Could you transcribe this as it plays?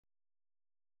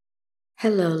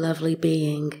Hello, lovely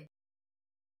being.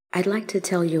 I'd like to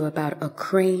tell you about a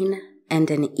crane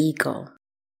and an eagle.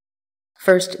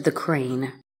 First, the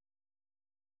crane.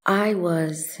 I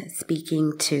was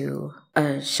speaking to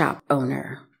a shop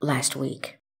owner last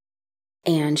week,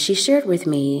 and she shared with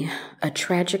me a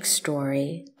tragic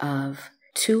story of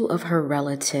two of her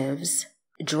relatives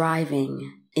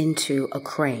driving into a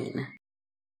crane.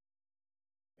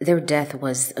 Their death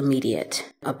was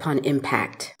immediate upon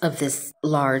impact of this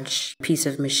large piece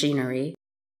of machinery.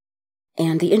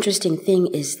 And the interesting thing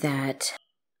is that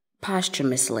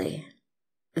posthumously,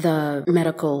 the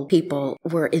medical people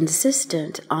were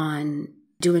insistent on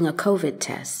doing a COVID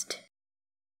test,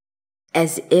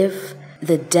 as if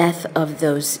the death of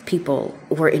those people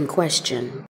were in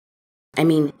question. I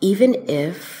mean, even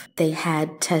if they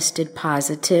had tested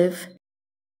positive,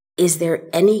 is there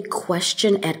any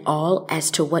question at all as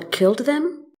to what killed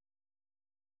them?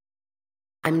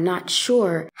 I'm not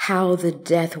sure how the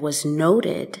death was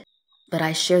noted, but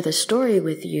I share the story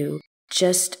with you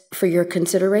just for your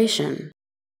consideration.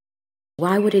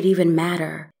 Why would it even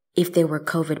matter if they were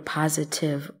COVID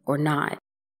positive or not?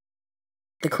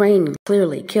 The crane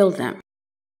clearly killed them.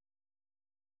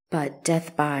 But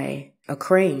death by a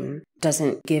crane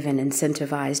doesn't give an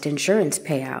incentivized insurance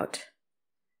payout.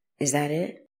 Is that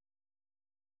it?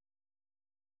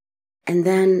 And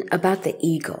then about the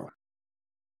eagle.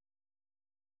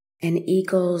 An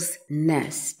eagle's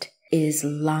nest is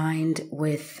lined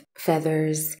with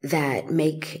feathers that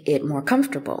make it more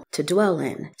comfortable to dwell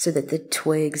in, so that the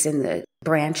twigs and the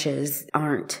branches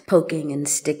aren't poking and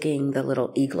sticking the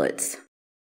little eaglets.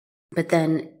 But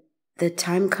then the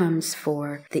time comes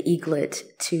for the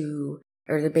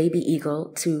the baby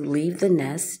eagle to leave the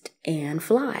nest and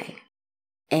fly.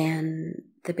 And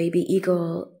the baby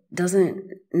eagle doesn't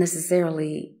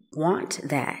necessarily want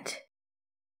that.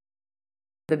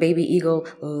 The baby eagle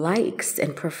likes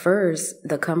and prefers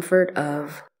the comfort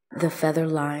of the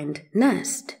feather-lined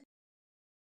nest.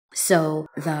 So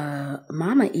the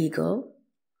mama eagle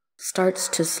starts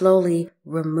to slowly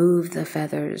remove the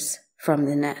feathers from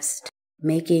the nest,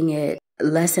 making it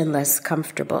less and less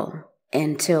comfortable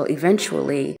until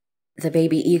eventually the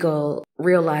baby eagle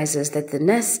realizes that the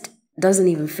nest doesn't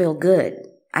even feel good.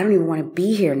 I don't even want to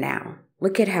be here now.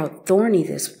 Look at how thorny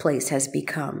this place has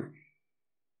become.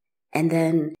 And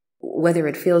then whether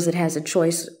it feels it has a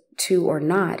choice to or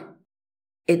not,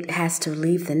 it has to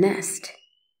leave the nest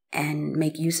and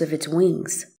make use of its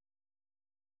wings.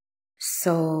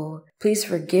 So please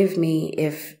forgive me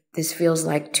if this feels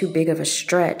like too big of a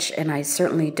stretch, and I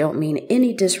certainly don't mean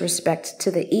any disrespect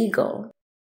to the eagle,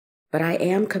 but I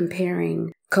am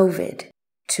comparing COVID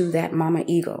to that mama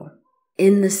eagle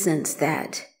in the sense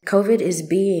that COVID is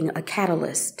being a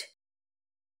catalyst.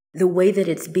 The way that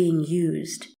it's being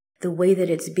used, the way that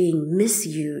it's being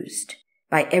misused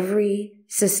by every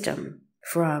system,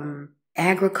 from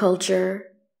agriculture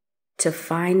to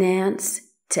finance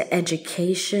to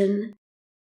education,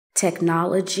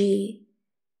 technology,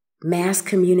 mass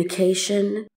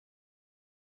communication.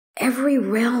 Every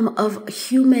realm of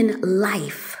human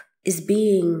life is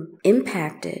being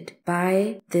impacted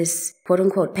by this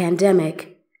quote-unquote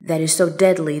pandemic that is so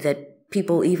deadly that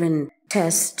people even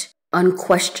test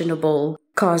unquestionable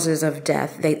causes of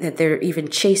death, that they're even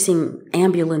chasing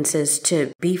ambulances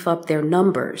to beef up their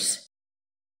numbers.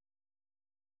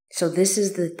 So this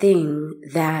is the thing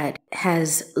that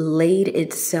has laid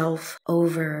itself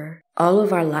over all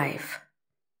of our life,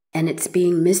 and it's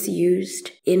being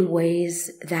misused in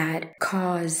ways that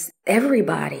cause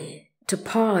everybody to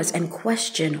pause and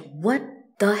question what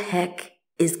the heck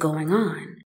is going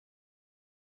on.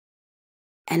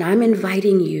 And I'm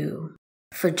inviting you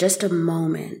for just a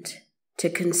moment to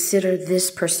consider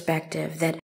this perspective,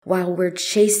 that while we're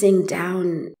chasing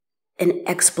down an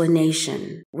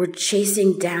explanation, we're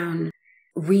chasing down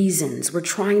reasons, we're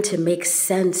trying to make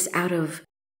sense out of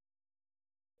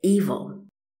evil.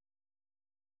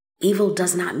 Evil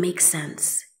does not make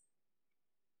sense.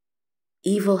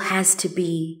 Evil has to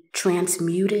be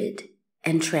transmuted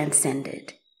and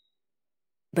transcended,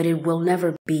 but it will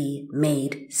never be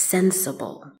made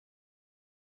sensible.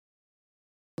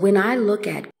 When I look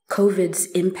at COVID's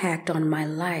impact on my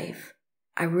life,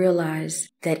 I realize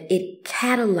that it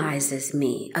catalyzes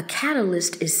me. A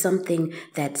catalyst is something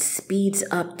that speeds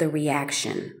up the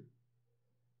reaction.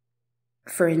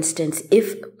 For instance,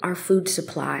 if our food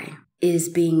supply is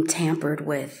being tampered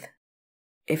with,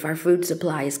 if our food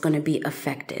supply is going to be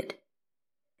affected,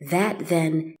 that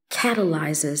then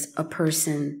catalyzes a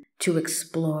person to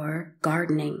explore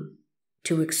gardening,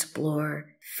 to explore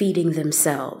feeding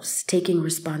themselves, taking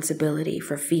responsibility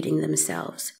for feeding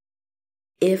themselves.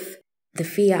 If the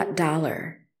fiat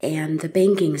dollar and the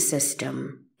banking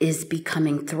system is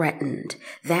becoming threatened,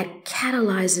 that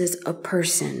catalyzes a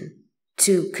person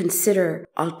to consider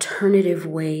alternative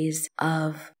ways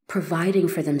of providing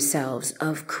for themselves,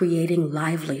 of creating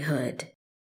livelihood,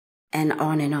 and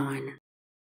on and on.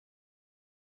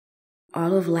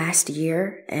 All of last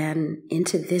year and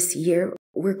into this year,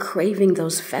 we're craving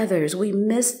those feathers. We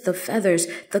miss the feathers,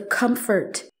 the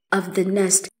comfort of the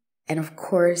nest. And of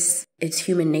course, it's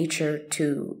human nature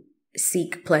to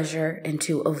seek pleasure and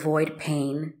to avoid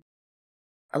pain.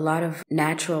 A lot of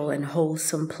natural and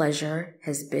wholesome pleasure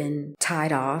has been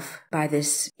tied off by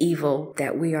this evil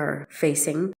that we are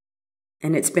facing,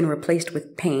 and it's been replaced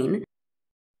with pain.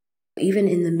 Even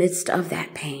in the midst of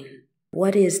that pain,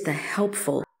 what is the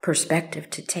helpful perspective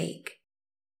to take?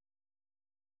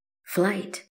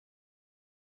 Flight.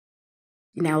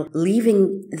 Now,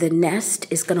 leaving the nest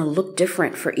is going to look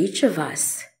different for each of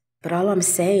us, but all I'm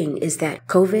saying is that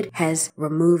COVID has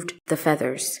removed the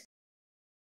feathers.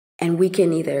 And we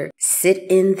can either sit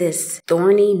in this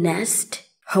thorny nest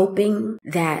hoping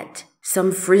that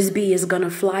some frisbee is going to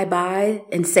fly by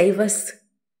and save us,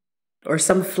 or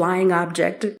some flying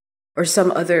object, or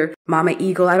some other mama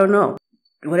eagle, I don't know.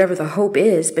 Whatever the hope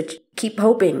is, but keep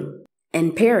hoping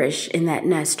and perish in that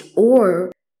nest,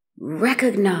 or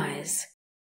recognize,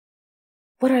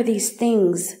 what are these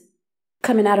things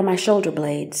coming out of my shoulder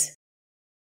blades?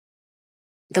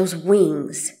 Those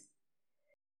wings.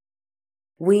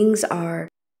 Wings are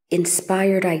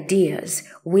inspired ideas.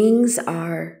 Wings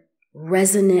are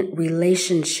resonant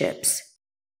relationships.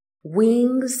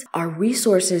 Wings are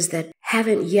resources that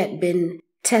haven't yet been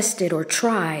tested or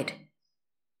tried.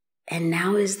 And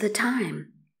now is the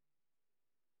time.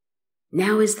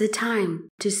 Now is the time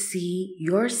to see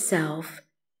yourself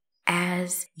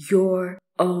as your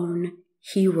own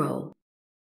hero.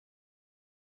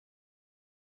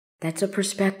 That's a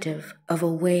perspective of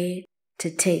a way to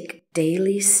take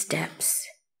daily steps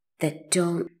that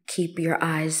don't keep your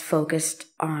eyes focused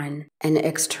on an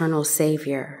external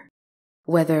savior,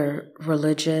 whether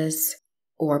religious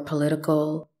or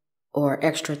political or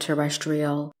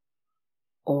extraterrestrial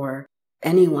or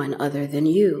anyone other than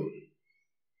you.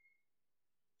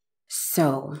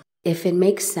 So, if it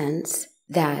makes sense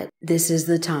that this is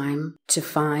the time to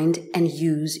find and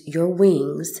use your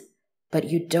wings, but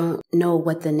you don't know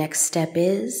what the next step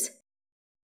is,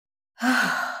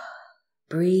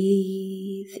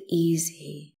 breathe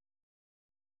easy.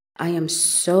 I am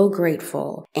so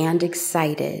grateful and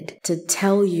excited to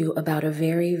tell you about a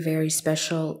very, very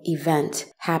special event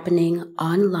happening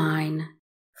online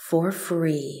for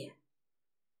free.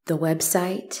 The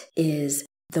website is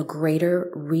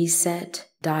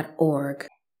thegreaterreset.org,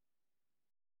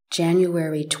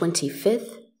 January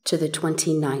 25th to the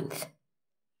 29th.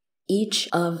 Each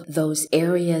of those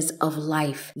areas of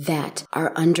life that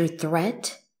are under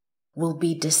threat will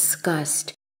be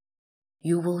discussed.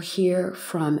 You will hear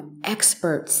from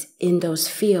experts in those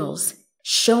fields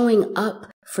showing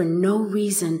up for no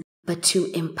reason but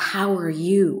to empower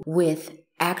you with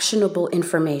actionable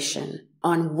information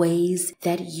on ways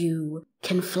that you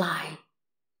can fly.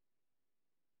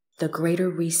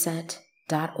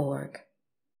 thegreaterreset.org.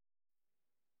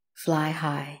 Fly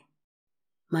high.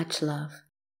 Much love.